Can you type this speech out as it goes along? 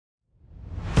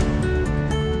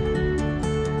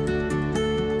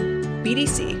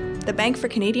BDC, the Bank for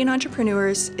Canadian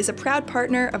Entrepreneurs, is a proud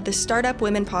partner of the Startup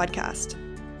Women podcast.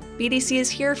 BDC is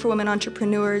here for women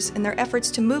entrepreneurs in their efforts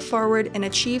to move forward and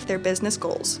achieve their business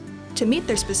goals. To meet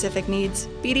their specific needs,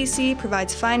 BDC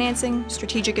provides financing,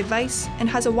 strategic advice, and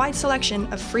has a wide selection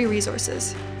of free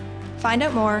resources. Find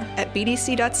out more at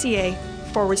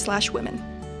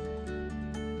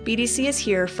bdc.ca/women. BDC is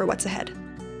here for what's ahead.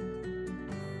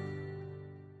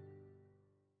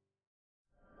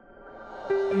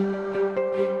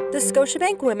 The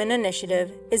Scotiabank Women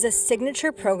Initiative is a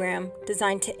signature program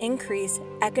designed to increase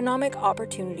economic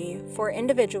opportunity for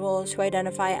individuals who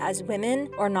identify as women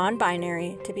or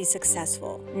non-binary to be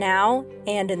successful now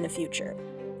and in the future.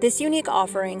 This unique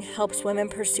offering helps women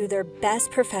pursue their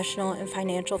best professional and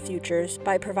financial futures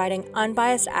by providing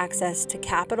unbiased access to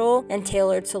capital and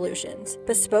tailored solutions,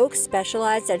 bespoke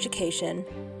specialized education,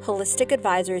 holistic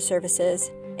advisory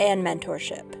services, and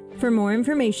mentorship. For more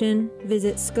information,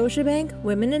 visit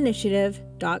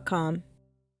scotiabankwomeninitiative.com.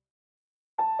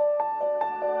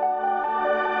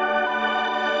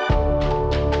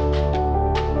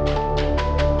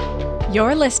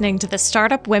 You're listening to the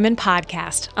Startup Women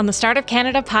Podcast on the Startup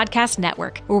Canada Podcast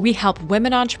Network, where we help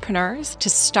women entrepreneurs to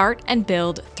start and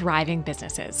build thriving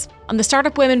businesses. On the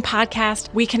Startup Women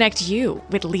Podcast, we connect you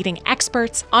with leading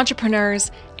experts,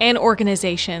 entrepreneurs, and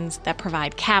organizations that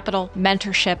provide capital,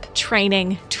 mentorship,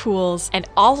 training, tools, and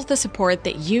all of the support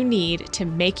that you need to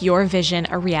make your vision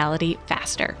a reality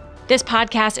faster. This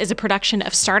podcast is a production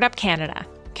of Startup Canada,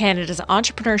 Canada's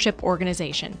entrepreneurship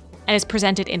organization, and is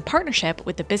presented in partnership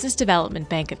with the Business Development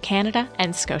Bank of Canada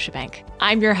and Scotiabank.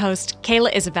 I'm your host,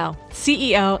 Kayla Isabelle,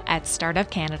 CEO at Startup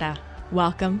Canada.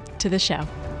 Welcome to the show.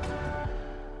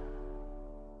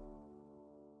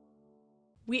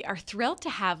 We are thrilled to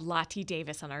have Lottie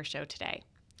Davis on our show today.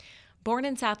 Born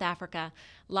in South Africa,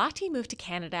 Lottie moved to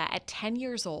Canada at 10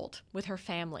 years old with her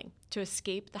family to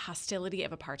escape the hostility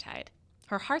of apartheid.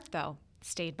 Her heart, though,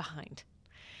 stayed behind.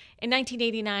 In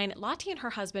 1989, Lottie and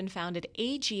her husband founded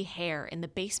AG Hair in the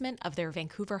basement of their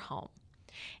Vancouver home.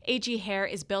 AG Hair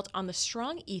is built on the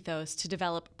strong ethos to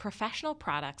develop professional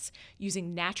products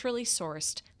using naturally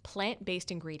sourced, plant-based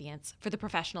ingredients for the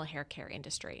professional hair care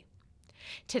industry.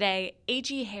 Today,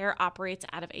 AG Hair operates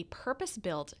out of a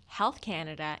purpose-built Health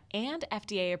Canada and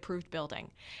FDA-approved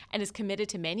building and is committed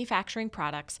to manufacturing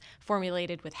products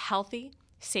formulated with healthy,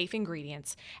 safe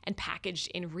ingredients and packaged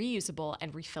in reusable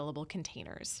and refillable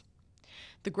containers.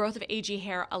 The growth of AG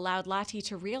Hair allowed Lottie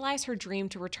to realize her dream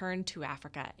to return to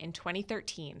Africa in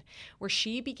 2013, where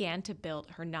she began to build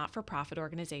her not-for-profit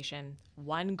organization,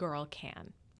 One Girl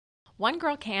Can. One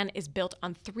Girl Can is built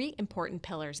on three important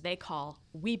pillars they call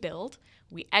We Build,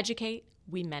 We Educate,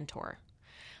 We Mentor.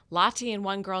 Lottie and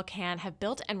One Girl Can have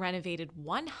built and renovated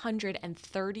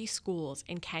 130 schools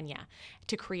in Kenya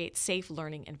to create safe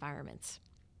learning environments.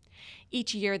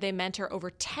 Each year, they mentor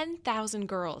over 10,000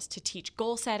 girls to teach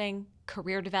goal setting,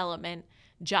 career development,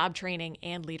 job training,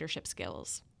 and leadership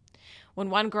skills. When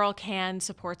One Girl Can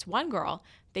supports one girl,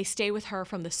 they stay with her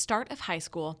from the start of high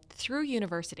school through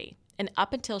university and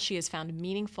up until she has found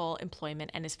meaningful employment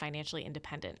and is financially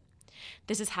independent.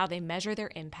 This is how they measure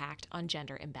their impact on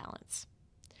gender imbalance.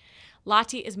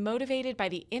 Lottie is motivated by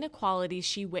the inequalities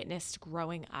she witnessed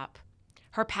growing up.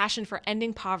 Her passion for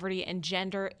ending poverty and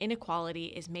gender inequality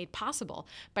is made possible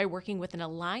by working with an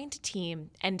aligned team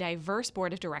and diverse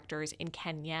board of directors in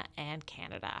Kenya and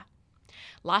Canada.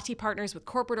 Lottie partners with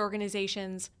corporate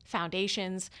organizations,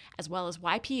 foundations, as well as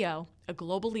YPO, a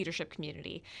global leadership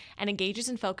community, and engages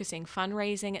in focusing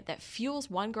fundraising that fuels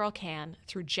One Girl Can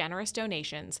through generous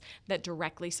donations that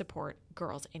directly support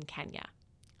girls in Kenya.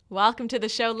 Welcome to the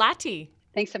show, Lottie.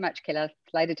 Thanks so much, Kayla.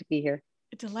 Delighted to be here.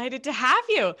 Delighted to have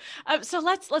you. So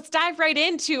let's dive right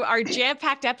into our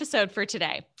jam-packed episode for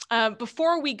today.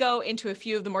 Before we go into a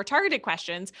few of the more targeted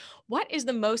questions, what is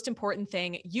the most important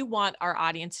thing you want our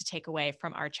audience to take away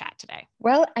from our chat today?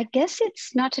 Well, I guess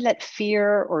it's not to let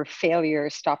fear or failure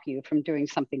stop you from doing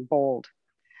something bold.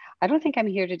 I don't think I'm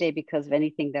here today because of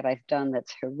anything that I've done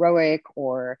that's heroic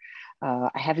or I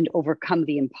haven't overcome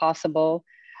the impossible.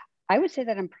 I would say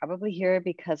that I'm probably here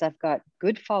because I've got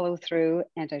good follow through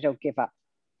and I don't give up.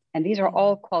 And these are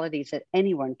all qualities that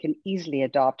anyone can easily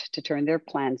adopt to turn their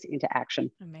plans into action.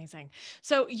 Amazing.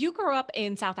 So you grew up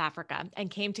in South Africa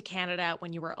and came to Canada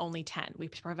when you were only 10. We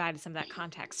provided some of that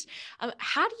context.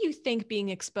 How do you think being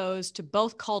exposed to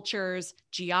both cultures,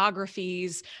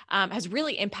 geographies, has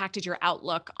really impacted your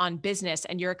outlook on business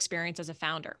and your experience as a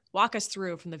founder? Walk us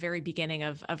through from the very beginning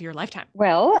of your lifetime.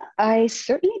 Well, I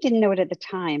certainly didn't know it at the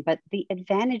time, but the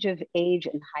advantage of age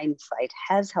and hindsight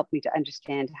has helped me to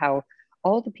understand how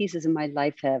all the pieces in my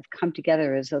life have come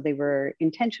together as though they were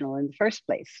intentional in the first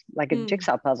place, like a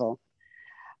jigsaw puzzle.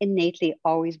 Innately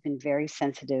always been very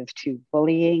sensitive to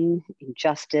bullying,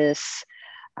 injustice,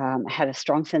 had a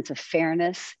strong sense of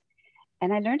fairness.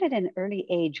 And I learned at an early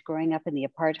age growing up in the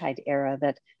apartheid era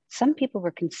that some people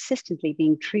were consistently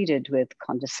being treated with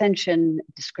condescension,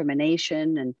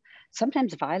 discrimination, and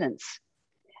sometimes violence.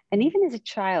 And even as a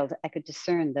child, I could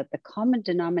discern that the common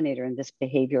denominator in this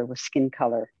behavior was skin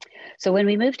color. So when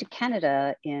we moved to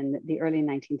Canada in the early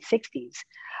 1960s,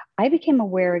 I became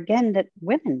aware again that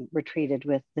women were treated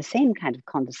with the same kind of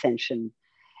condescension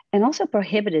and also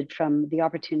prohibited from the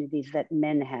opportunities that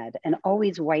men had, and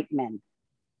always white men.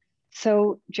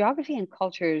 So geography and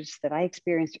cultures that I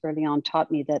experienced early on taught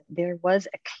me that there was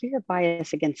a clear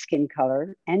bias against skin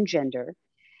color and gender,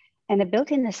 and a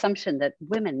built-in assumption that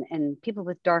women and people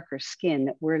with darker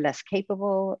skin were less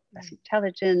capable, less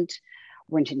intelligent,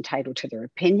 weren't entitled to their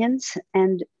opinions,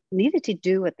 and needed to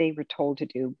do what they were told to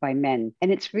do by men. And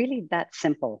it's really that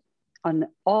simple.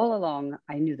 All along,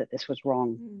 I knew that this was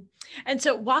wrong. And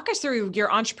so walk us through your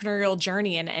entrepreneurial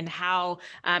journey and how,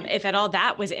 if at all,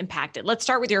 that was impacted. Let's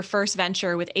start with your first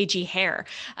venture with AG Hair.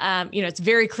 It's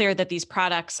very clear that these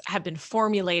products have been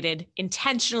formulated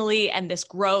intentionally, and this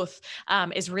growth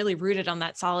is really rooted on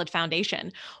that solid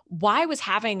foundation. Why was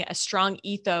having a strong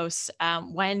ethos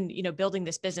when, building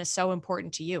this business so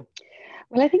important to you?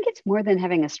 Well, I think it's more than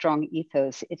having a strong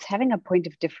ethos. It's having a point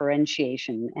of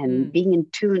differentiation and being in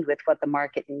tune with what the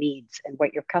market needs and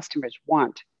what your customers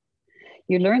want.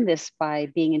 You learn this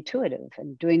by being intuitive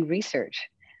and doing research.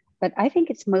 But I think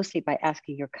it's mostly by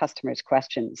asking your customers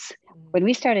questions. When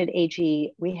we started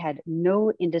AG, we had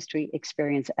no industry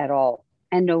experience at all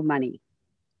and no money.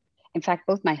 In fact,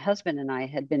 both my husband and I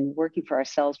had been working for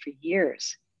ourselves for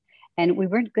years. And we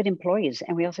weren't good employees,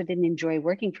 and we also didn't enjoy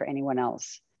working for anyone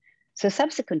else. So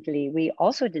subsequently, we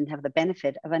also didn't have the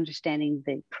benefit of understanding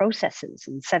the processes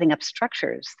and setting up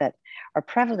structures that are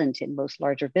prevalent in most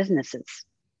larger businesses.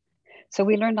 So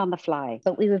we learned on the fly,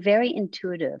 but we were very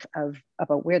intuitive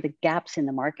about where the gaps in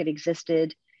the market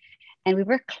existed. And we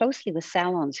worked closely with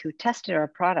salons who tested our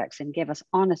products and gave us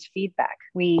honest feedback.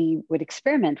 We would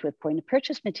experiment with point of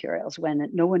purchase materials when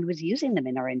no one was using them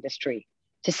in our industry,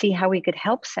 to see how we could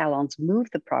help salons move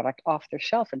the product off their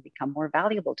shelf and become more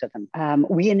valuable to them.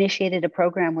 We initiated a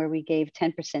program where we gave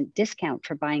 10% discount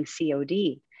for buying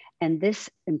COD, and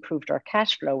this improved our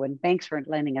cash flow when banks weren't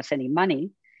lending us any money.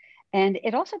 And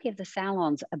it also gave the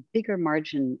salons a bigger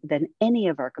margin than any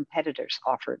of our competitors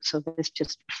offered. So this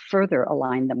just further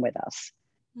aligned them with us.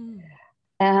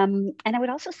 And I would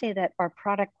also say that our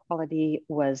product quality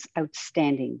was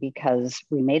outstanding because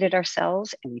we made it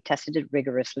ourselves and we tested it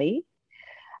rigorously.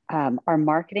 Our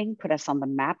marketing put us on the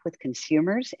map with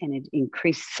consumers, and it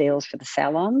increased sales for the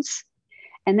salons.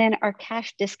 And then our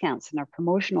cash discounts and our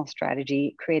promotional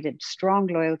strategy created strong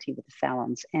loyalty with the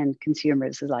salons and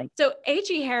consumers alike. So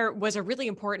AG Hair was a really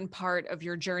important part of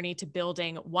your journey to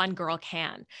building One Girl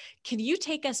Can. Can you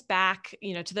take us back,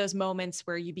 to those moments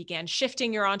where you began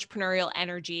shifting your entrepreneurial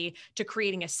energy to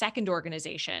creating a second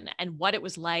organization, and what it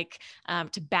was like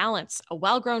to balance a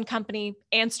well-grown company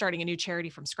and starting a new charity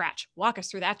from scratch? Walk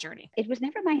us through that journey. It was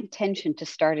never my intention to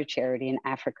start a charity in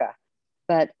Africa.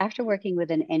 But after working with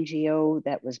an NGO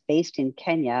that was based in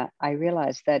Kenya, I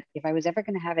realized that if I was ever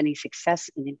going to have any success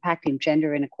in impacting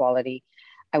gender inequality,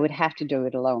 I would have to do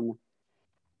it alone.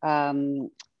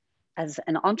 As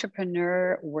an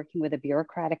entrepreneur working with a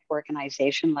bureaucratic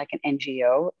organization like an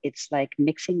NGO, it's like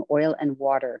mixing oil and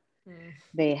water.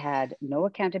 They had no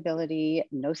accountability,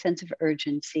 no sense of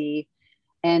urgency.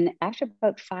 And after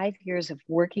about 5 years of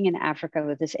working in Africa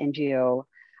with this NGO,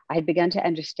 I had begun to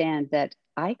understand that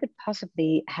I could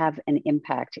possibly have an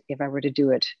impact if I were to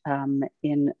do it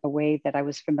in a way that I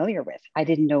was familiar with. I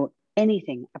didn't know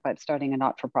anything about starting a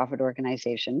not-for-profit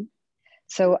organization.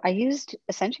 So I used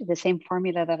essentially the same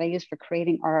formula that I used for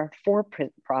creating our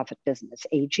for-profit business,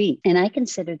 AG. And I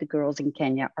considered the girls in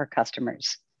Kenya our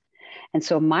customers. And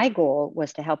so my goal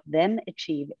was to help them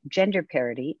achieve gender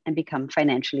parity and become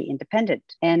financially independent.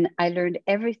 And I learned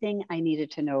everything I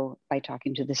needed to know by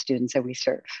talking to the students that we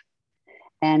serve.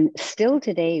 And still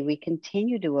today, we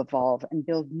continue to evolve and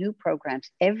build new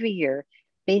programs every year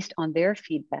based on their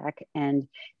feedback and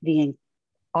the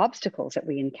obstacles that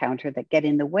we encounter that get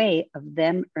in the way of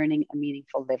them earning a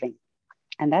meaningful living.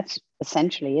 And that's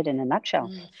essentially it in a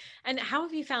nutshell. And how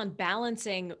have you found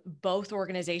balancing both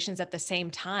organizations at the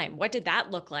same time? What did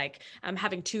that look like,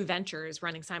 having two ventures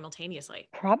running simultaneously?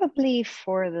 Probably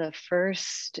for the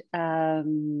first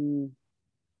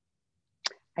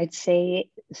I'd say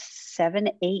 7,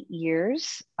 8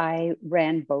 years. I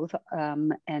ran both,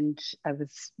 and I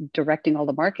was directing all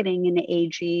the marketing in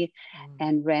AG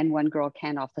and ran One Girl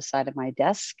Can off the side of my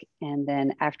desk. And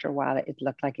then after a while, it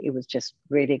looked like it was just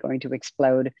really going to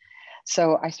explode.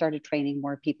 So I started training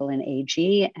more people in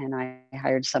AG, and I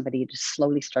hired somebody to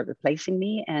slowly start replacing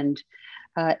me. And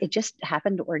it just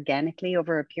happened organically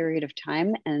over a period of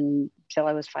time until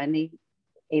I was finally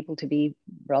able to be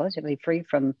relatively free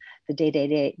from the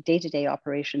day-to-day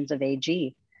operations of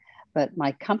AG. But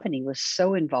my company was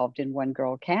so involved in One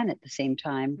Girl Can at the same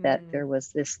time that there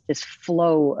was this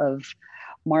flow of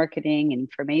marketing and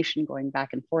information going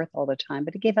back and forth all the time.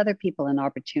 But it gave other people an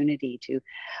opportunity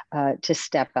to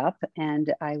step up,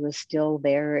 and I was still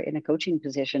there in a coaching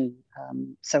position.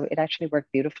 So it actually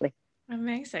worked beautifully.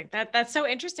 Amazing. That's so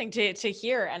interesting to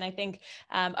hear. And I think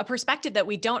a perspective that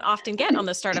we don't often get on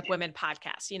the Startup Women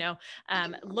podcast,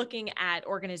 looking at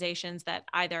organizations that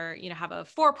either, have a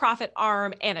for-profit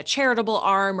arm and a charitable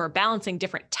arm, or balancing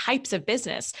different types of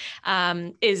business,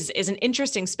 is an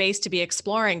interesting space to be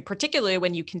exploring, particularly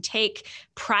when you can take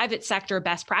private sector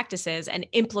best practices and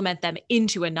implement them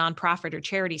into a nonprofit or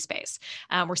charity space.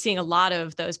 We're seeing a lot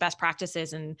of those best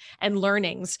practices and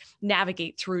learnings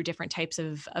navigate through different types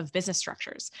of business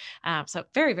structures. So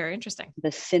very, very interesting. The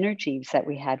synergies that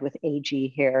we had with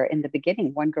AG here in the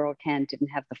beginning, One Girl Can didn't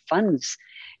have the funds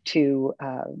to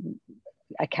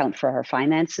account for our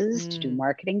finances, to do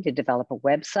marketing, to develop a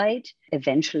website,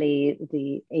 eventually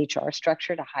the HR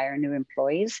structure to hire new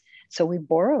employees. So we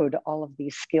borrowed all of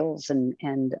these skills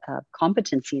and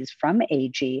competencies from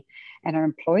AG, and our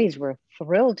employees were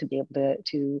thrilled to be able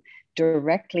to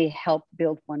directly help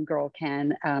build One Girl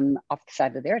Can off the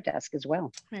side of their desk as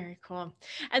well. Very cool.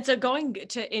 And so going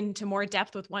into more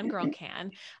depth with One Girl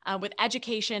Can, with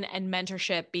education and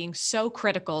mentorship being so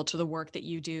critical to the work that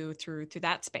you do through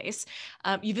that space,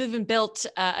 you've even built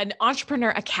an entrepreneur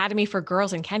academy for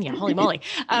girls in Kenya. Holy moly.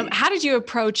 How did you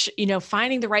approach,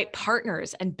 finding the right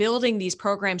partners and building these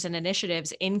programs and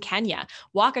initiatives in Kenya?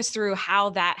 Walk us through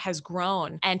how that has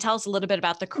grown and tell us a little bit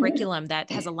about the curriculum that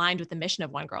has aligned with the mission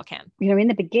of One Girl Can. In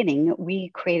the beginning, we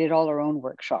created all our own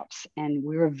workshops, and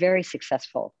we were very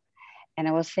successful. And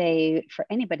I will say, for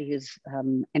anybody who's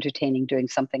entertaining doing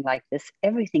something like this,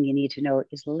 everything you need to know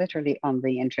is literally on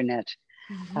the internet.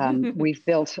 We've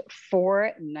built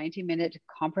 4 90-minute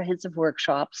comprehensive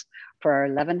workshops for our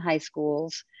 11 high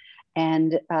schools,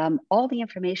 and all the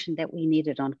information that we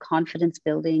needed on confidence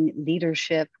building,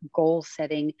 leadership, goal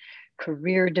setting,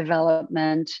 career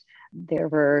development. There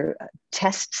were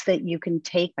tests that you can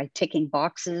take by ticking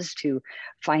boxes to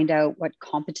find out what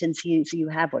competencies you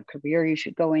have, what career you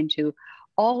should go into.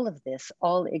 All of this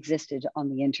all existed on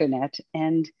the internet.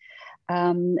 And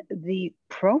the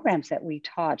programs that we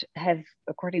taught have,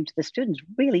 according to the students,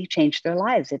 really changed their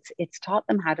lives. It's taught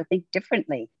them how to think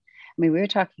differently. We were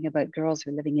talking about girls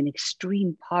who are living in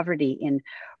extreme poverty in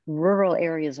rural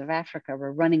areas of Africa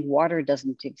where running water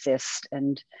doesn't exist.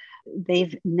 And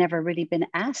they've never really been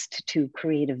asked to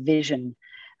create a vision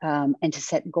and to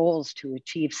set goals to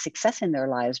achieve success in their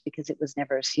lives, because it was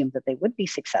never assumed that they would be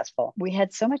successful. We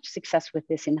had so much success with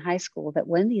this in high school that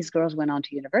when these girls went on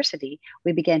to university,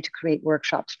 we began to create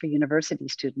workshops for university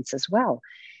students as well.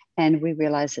 And we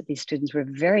realized that these students were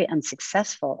very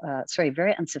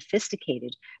very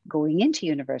unsophisticated going into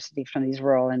university from these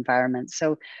rural environments.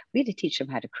 So we had to teach them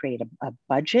how to create a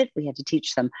budget. We had to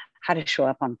teach them how to show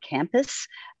up on campus,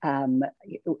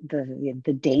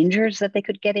 the dangers that they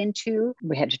could get into.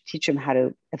 We had to teach them how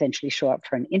to eventually show up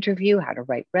for an interview, how to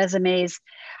write resumes,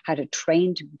 how to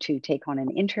train to take on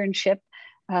an internship.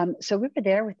 So we were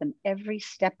there with them every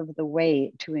step of the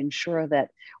way to ensure that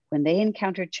when they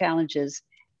encountered challenges,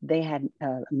 they had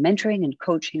mentoring and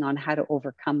coaching on how to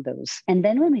overcome those. And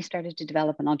then when we started to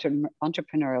develop an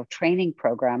entrepreneurial training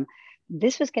program,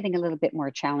 this was getting a little bit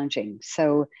more challenging.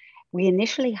 So we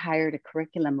initially hired a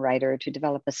curriculum writer to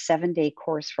develop a 7-day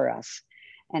course for us.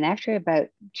 And after about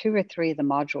 2 or 3 of the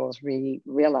modules, we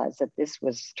realized that this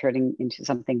was turning into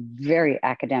something very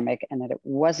academic and that it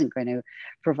wasn't going to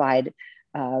provide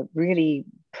really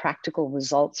practical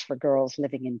results for girls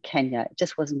living in Kenya. It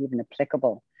just wasn't even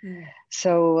applicable.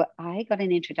 So I got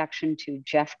an introduction to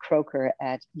Jeff Croker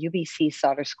at UBC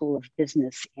Sauder School of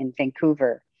Business in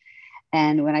Vancouver.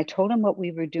 And when I told him what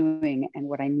we were doing and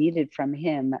what I needed from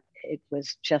him, it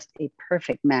was just a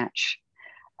perfect match.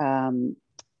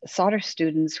 Sauder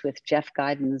students with Jeff's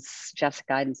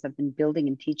guidance have been building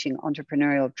and teaching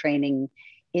entrepreneurial training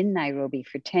in Nairobi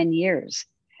for 10 years.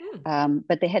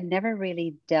 But they had never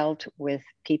really dealt with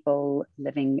people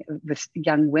living with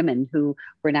young women who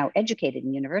were now educated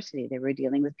in university. They were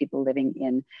dealing with people living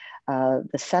in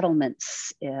the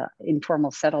settlements,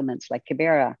 informal settlements like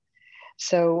Kibera.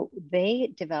 So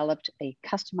they developed a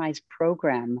customized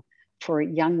program for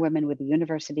young women with a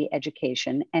university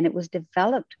education. And it was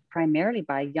developed primarily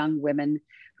by young women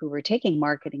who were taking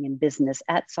marketing and business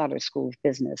at Sauder School of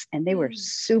Business. And they were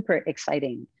super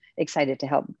excited to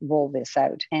help roll this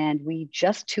out. And we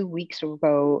just 2 weeks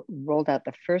ago rolled out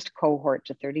the first cohort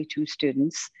to 32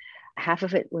 students. Half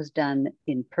of it was done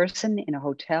in person in a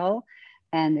hotel.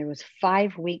 And there was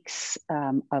 5 weeks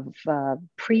of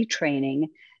pre-training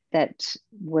that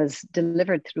was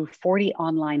delivered through 40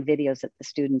 online videos that the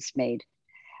students made.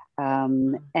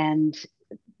 And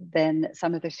then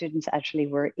some of the students actually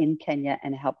were in Kenya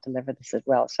and helped deliver this as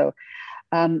well. So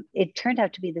it turned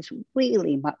out to be this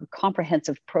really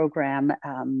comprehensive program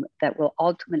that will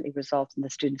ultimately result in the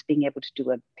students being able to do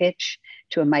a pitch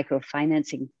to a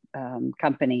microfinancing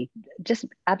company. Just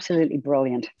absolutely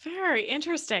brilliant. Very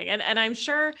interesting. And I'm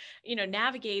sure,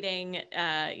 navigating,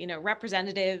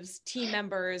 representatives, team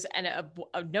members, and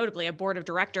notably a board of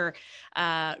director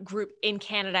group in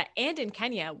Canada and in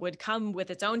Kenya would come with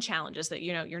its own challenges that,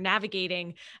 you're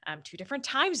navigating 2 different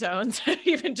time zones,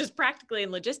 even just practically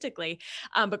and logistically,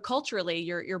 but culturally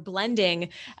you're blending,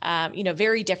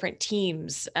 very different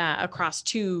teams across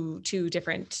two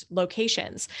different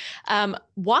locations.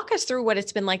 Walk us through what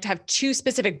it's been like to have 2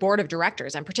 specific board of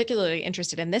directors. I'm particularly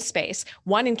interested in this space,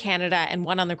 one in Canada and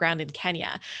one on the ground in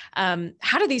Kenya.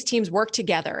 How do these teams work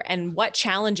together, and what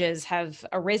challenges have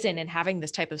arisen in having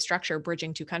this type of structure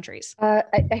bridging 2 countries?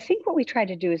 I think what we try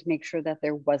to do is make sure that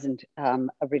there wasn't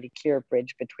a really clear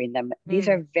bridge between them. These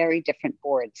are very different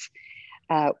boards.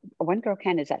 One Girl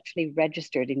Can is actually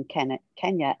registered in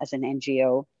Kenya as an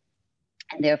NGO,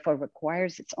 and therefore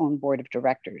requires its own board of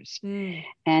directors.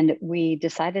 And we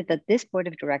decided that this board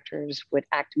of directors would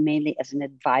act mainly as an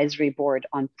advisory board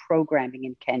on programming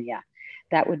in Kenya.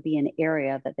 That would be an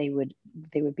area that they would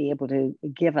be able to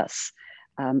give us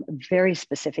very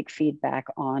specific feedback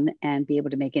on, and be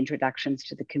able to make introductions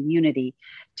to the community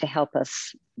to help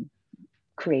us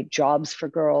create jobs for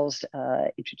girls,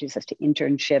 introduce us to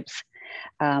internships,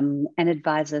 and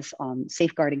advise us on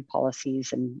safeguarding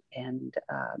policies and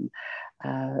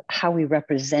how we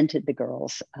represented the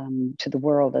girls to the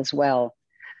world as well.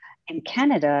 In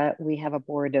Canada, we have a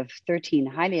board of 13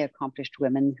 highly accomplished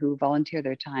women who volunteer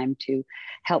their time to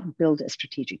help build a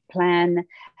strategic plan.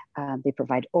 They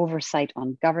provide oversight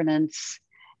on governance,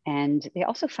 and they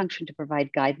also function to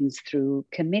provide guidance through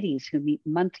committees who meet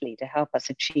monthly to help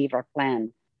us achieve our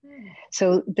plan.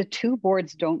 So the 2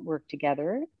 boards don't work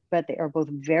together, but they are both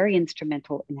very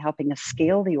instrumental in helping us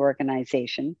scale the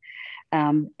organization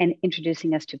and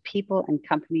introducing us to people and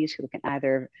companies who can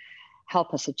either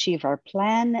help us achieve our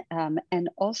plan and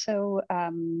also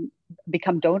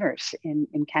become donors.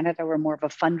 In Canada, we're more of a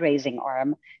fundraising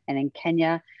arm, and in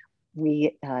Kenya,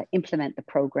 we implement the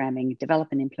programming, develop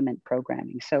and implement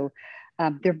programming. So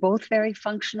they're both very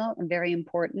functional and very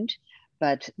important,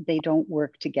 but they don't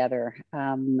work together.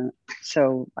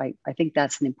 So I think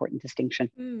that's an important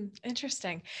distinction.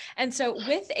 Interesting. And so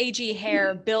with AG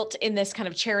Hair built in this kind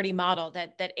of charity model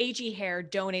that AG Hair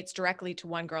donates directly to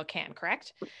One Girl Can,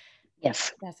 correct?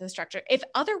 Yes. That's the structure. If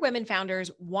other women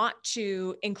founders want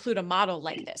to include a model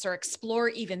like this, or explore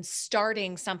even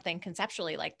starting something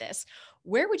conceptually like this,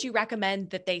 where would you recommend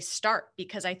that they start?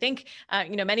 Because I think,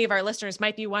 many of our listeners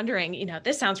might be wondering,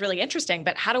 this sounds really interesting,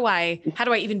 but how do I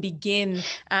even begin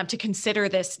to consider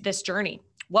this journey?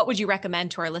 What would you recommend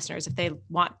to our listeners if they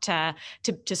want to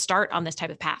start on this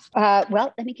type of path?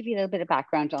 Well, let me give you a little bit of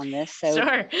background on this. So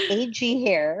Sure. AG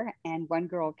Hair and One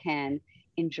Girl Can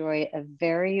enjoy a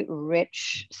very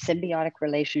rich symbiotic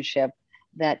relationship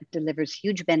that delivers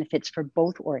huge benefits for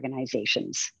both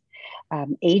organizations.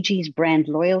 AG's brand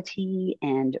loyalty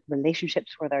and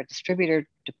relationships with our distributor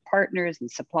to partners and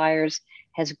suppliers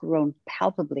has grown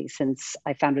palpably since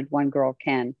I founded One Girl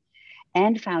Can,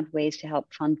 and found ways to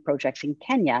help fund projects in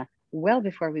Kenya well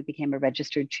before we became a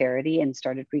registered charity and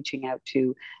started reaching out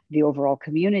to the overall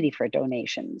community for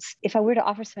donations. If I were to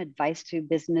offer some advice to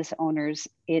business owners,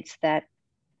 it's that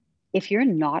if you're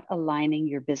not aligning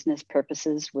your business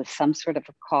purposes with some sort of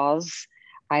a cause,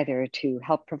 either to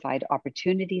help provide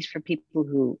opportunities for people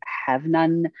who have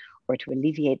none, or to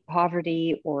alleviate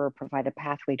poverty, or provide a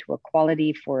pathway to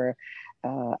equality for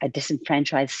a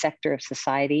disenfranchised sector of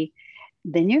society,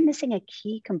 then you're missing a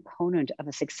key component of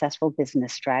a successful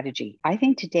business strategy. I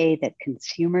think today that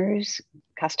consumers,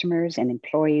 customers, and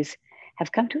employees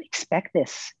have come to expect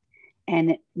this.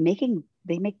 and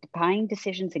they make buying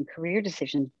decisions and career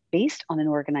decisions based on an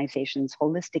organization's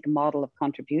holistic model of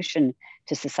contribution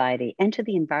to society and to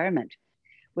the environment,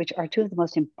 which are two of the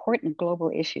most important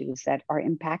global issues that are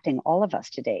impacting all of us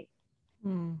today.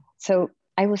 So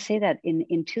I will say that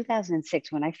in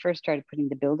 2006, when I first started putting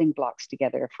the building blocks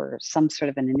together for some sort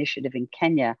of an initiative in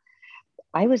Kenya,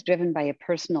 I was driven by a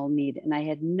personal need, and I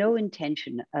had no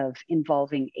intention of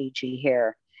involving AG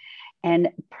Hair. And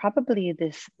probably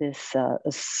this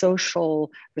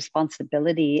social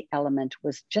responsibility element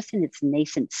was just in its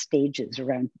nascent stages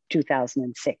around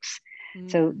 2006.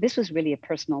 So this was really a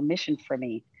personal mission for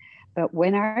me. But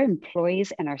when our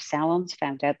employees and our salons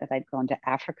found out that I'd gone to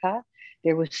Africa,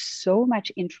 there was so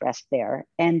much interest there,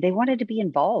 and they wanted to be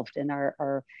involved. And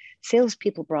our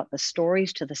salespeople brought the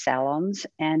stories to the salons,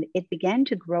 and it began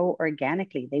to grow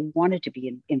organically. They wanted to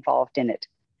be involved in it.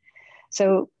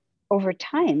 So over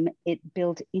time, it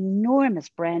built enormous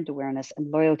brand awareness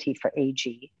and loyalty for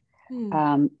AG.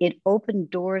 It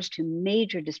opened doors to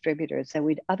major distributors that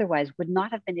we'd otherwise would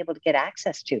not have been able to get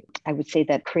access to. I would say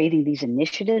that creating these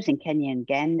initiatives in Kenya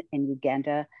and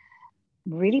Uganda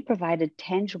really provided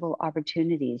tangible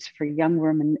opportunities for young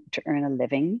women to earn a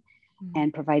living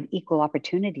and provide equal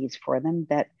opportunities for them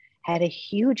that had a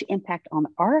huge impact on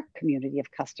our community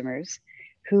of customers,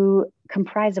 who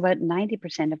comprise about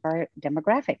 90% of our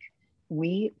demographic.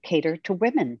 We cater to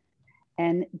women.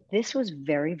 And this was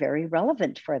very, very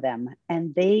relevant for them.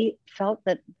 And they felt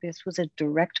that this was a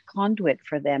direct conduit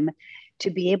for them to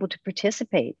be able to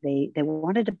participate. They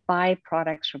wanted to buy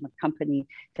products from a company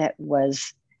that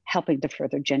was helping to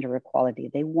further gender equality.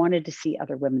 They wanted to see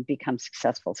other women become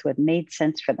successful. So it made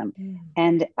sense for them.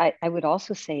 And I would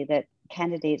also say that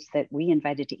candidates that we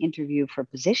invited to interview for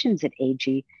positions at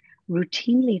AG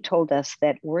routinely told us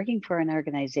that working for an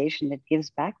organization that gives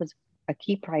back was a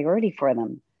key priority for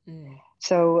them.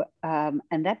 So,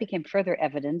 and that became further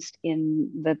evidenced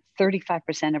in the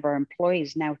 35% of our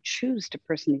employees now choose to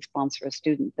personally sponsor a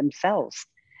student themselves.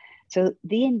 So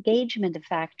the engagement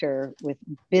factor with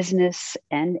business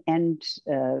and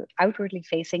outwardly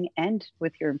facing, and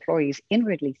with your employees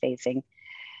inwardly facing,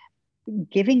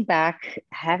 giving back,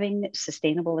 having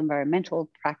sustainable environmental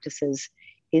practices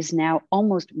is now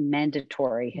almost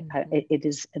mandatory. It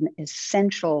is an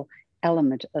essential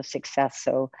element of success.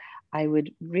 So I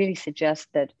would really suggest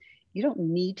that you don't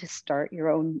need to start your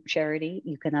own charity.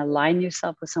 You can align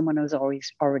yourself with someone who's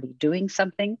already doing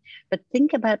something, but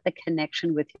think about the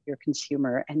connection with your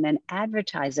consumer and then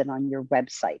advertise it on your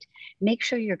website. Make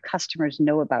sure your customers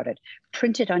know about it.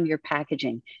 Print it on your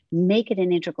packaging. Make it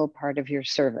an integral part of your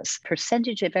service.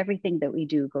 Percentage of everything that we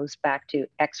do goes back to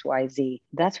XYZ.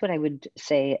 That's what I would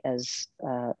say is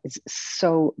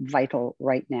so vital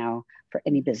right now for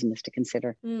any business to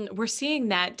consider. We're seeing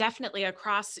that definitely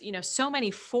across, so many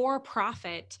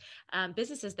for-profit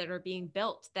businesses that are being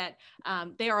built, that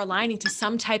they are aligning to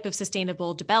some type of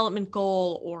sustainable development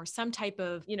goal or some type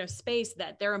of, space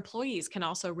that their employees can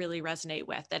also really resonate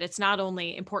with, that it's not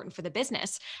only important for the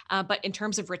business, but in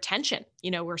terms of retention.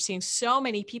 We're seeing so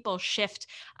many people shift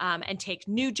and take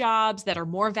new jobs that are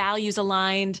more values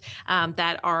aligned,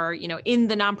 that are, in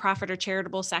the nonprofit or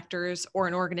charitable sectors or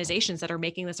in organizations that are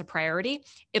making this a priority.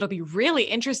 It'll be really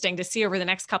interesting to see over the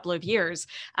next couple of years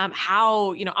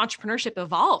how entrepreneurship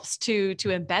evolves to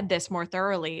embed this more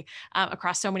thoroughly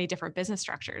across so many different business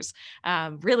structures.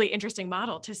 Really interesting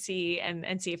model to see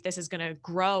and see if this is going to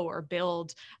grow or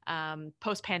build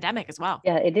post-pandemic as well.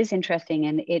 Yeah, it is interesting,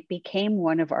 and it became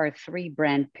one of our 3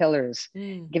 brand pillars.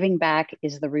 Giving back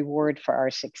is the reward for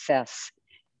our success.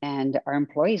 And our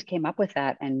employees came up with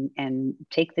that and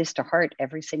take this to heart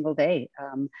every single day.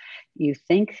 You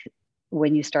think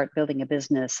when you start building a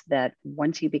business that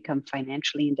once you become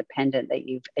financially independent, that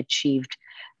you've achieved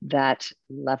that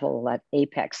level, that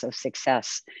apex of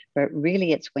success. But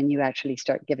really, it's when you actually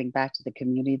start giving back to the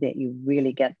community that you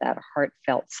really get that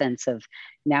heartfelt sense of,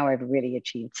 now I've really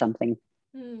achieved something.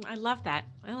 I love that.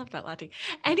 I love that, Lottie.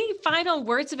 Any final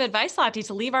words of advice, Lottie,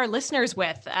 to leave our listeners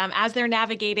with as they're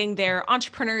navigating their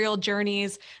entrepreneurial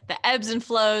journeys, the ebbs and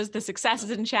flows, the successes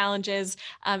and challenges?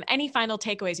 Any final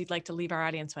takeaways you'd like to leave our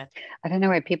audience with? I don't know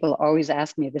why people always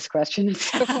ask me this question.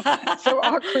 It's so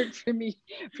awkward for me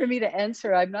to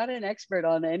answer. I'm not an expert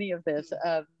on any of this.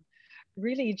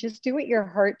 Really just do what your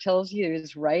heart tells you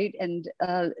is right, and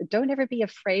don't ever be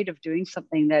afraid of doing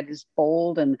something that is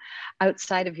bold and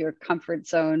outside of your comfort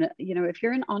zone. If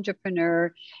you're an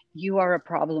entrepreneur, you are a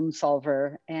problem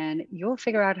solver, and you'll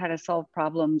figure out how to solve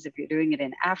problems if you're doing it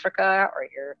in Africa or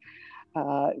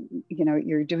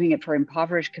you're doing it for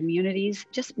impoverished communities.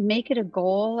 Just make it a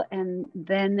goal, and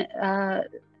then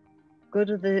go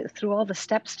through all the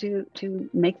steps to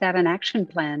make that an action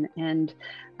plan. And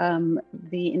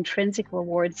the intrinsic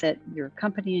rewards that your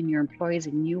company and your employees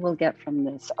and you will get from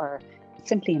this are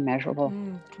simply immeasurable.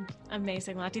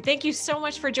 Amazing, Lottie. Thank you so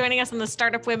much for joining us on the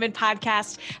Startup Women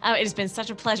podcast. It has been such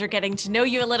a pleasure getting to know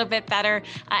you a little bit better,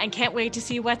 and can't wait to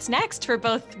see what's next for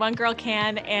both One Girl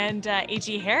Can and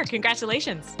AG Hair.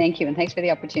 Congratulations. Thank you, and thanks for the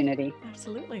opportunity.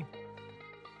 Absolutely.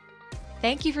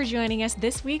 Thank you for joining us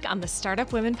this week on the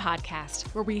Startup Women podcast,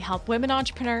 where we help women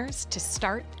entrepreneurs to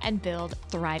start and build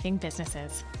thriving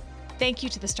businesses. Thank you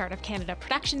to the Startup Canada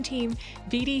production team,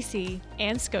 BDC,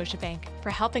 and Scotiabank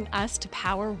for helping us to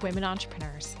power women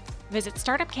entrepreneurs. Visit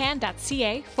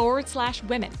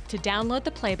startupcan.ca/women to download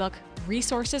the playbook,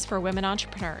 Resources for Women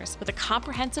Entrepreneurs, with a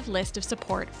comprehensive list of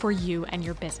support for you and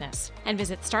your business. And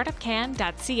visit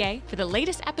startupcan.ca for the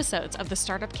latest episodes of the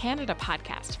Startup Canada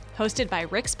podcast, hosted by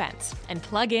Rick Spence, and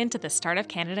plug into the Startup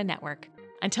Canada network.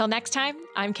 Until next time,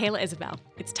 I'm Kayla Isabel.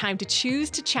 It's time to choose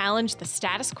to challenge the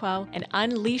status quo and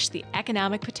unleash the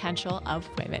economic potential of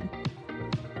women.